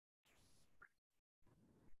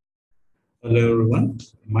Hello everyone,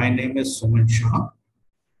 my name is Suman Shah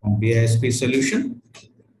from BISP Solution.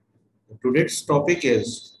 Today's topic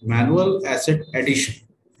is manual asset addition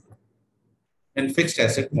in fixed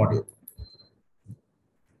asset module.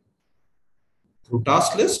 Through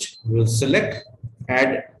task list, we will select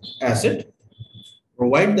add asset,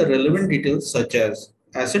 provide the relevant details such as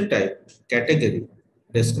asset type, category,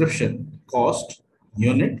 description, cost,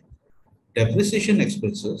 unit, depreciation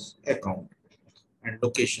expenses, account, and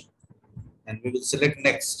location. And we will select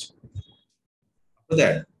next. After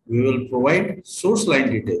that, we will provide source line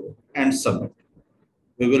detail and submit.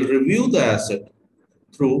 We will review the asset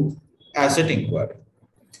through asset inquiry.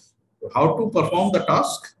 How to perform the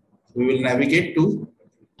task? We will navigate to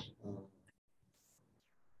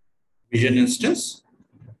vision instance.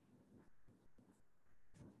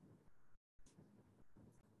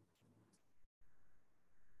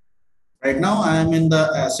 Right now I am in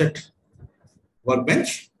the asset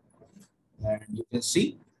workbench, and you can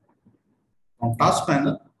see from task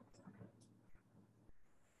panel,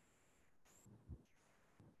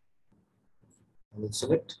 I will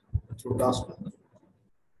select through task panel.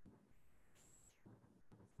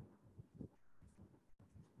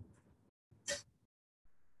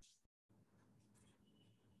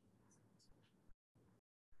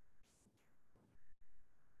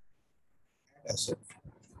 Asset.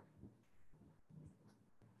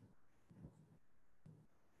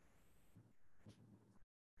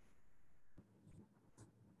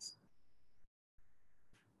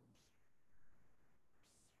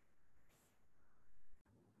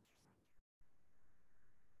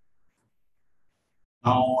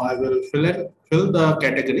 Now I will fill the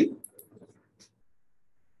category.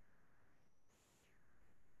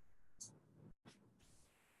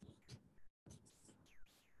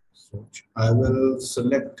 So I will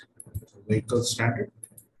select vehicle standard.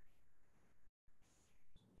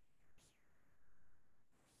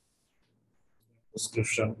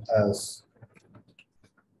 Description as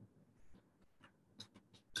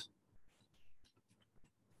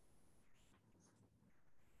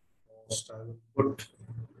cost. I will put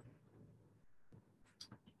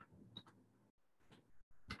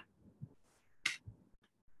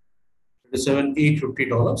 37,850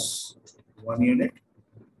 one unit,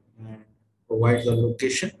 and provide the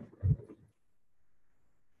location.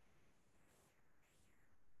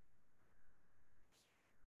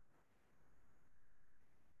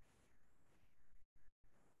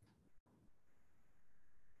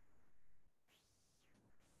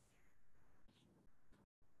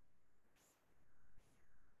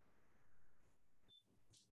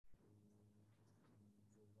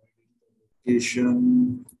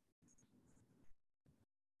 Location.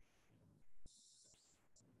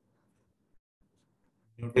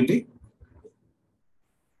 New Delhi,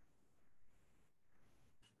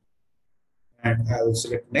 and I will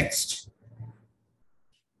select next.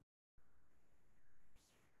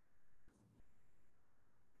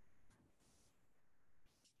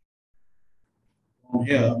 From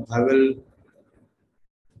here, I will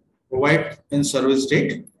provide in service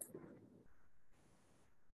date.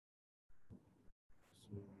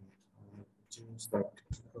 So, change that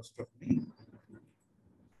first of May.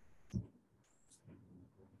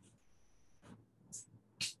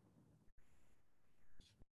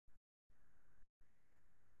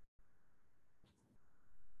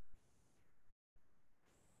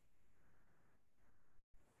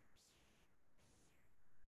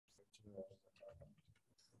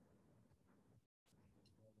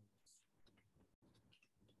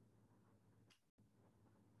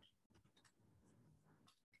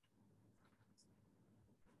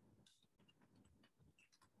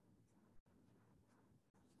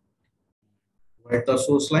 Provide the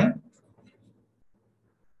source line.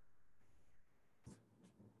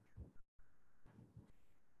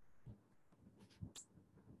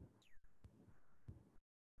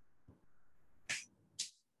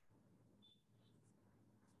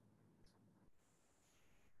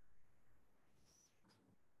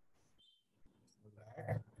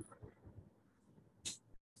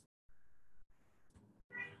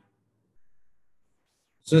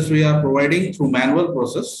 Since we are providing through manual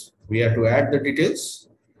process, we have to add the details.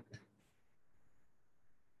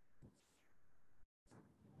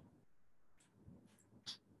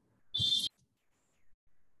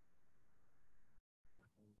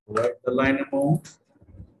 Provide the line amount,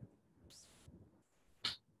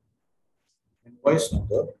 invoice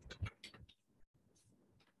number,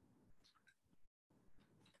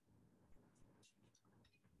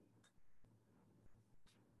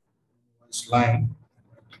 invoice line,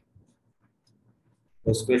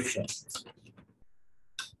 description.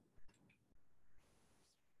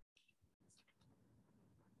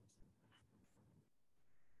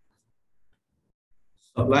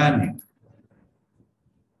 Supplier name.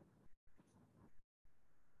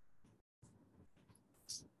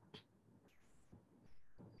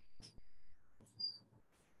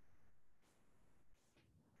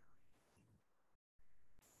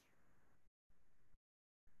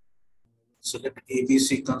 Select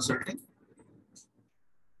ABC Consulting.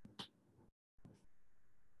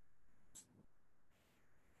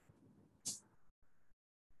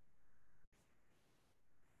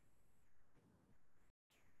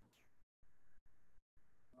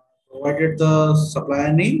 Provided the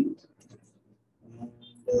supplier name and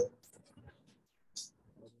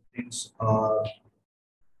things are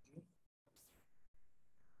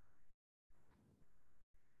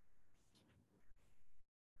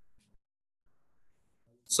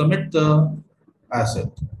submit the asset.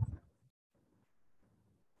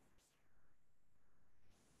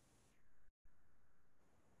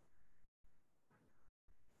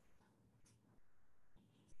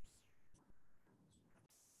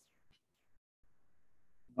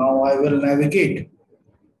 Now I will navigate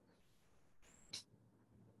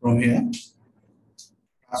from here.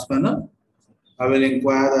 Task panel. I will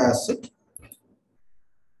inquire the asset.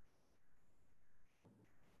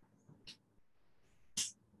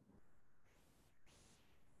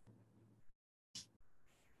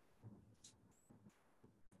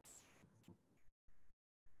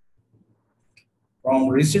 From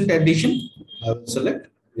recent addition, I will select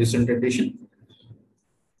recent addition.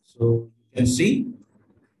 So you can see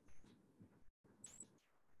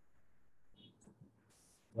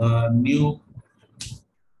the new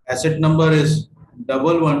asset number is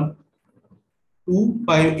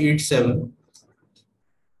 112587.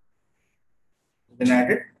 Then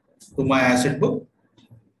add it to my asset book.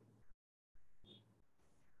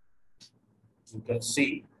 You can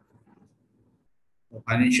see the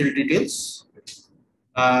financial details.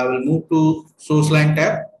 I will move to source line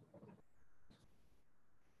tab.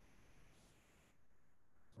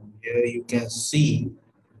 Here you can see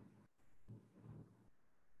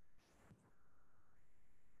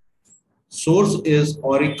source is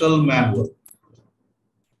Oracle manual.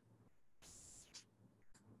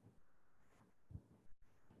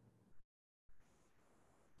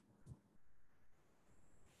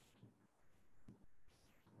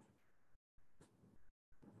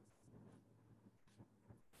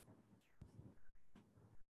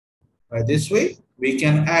 By this way, we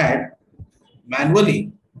can add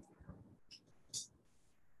manually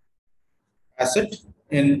asset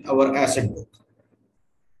in our asset book.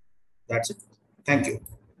 That's it. Thank you.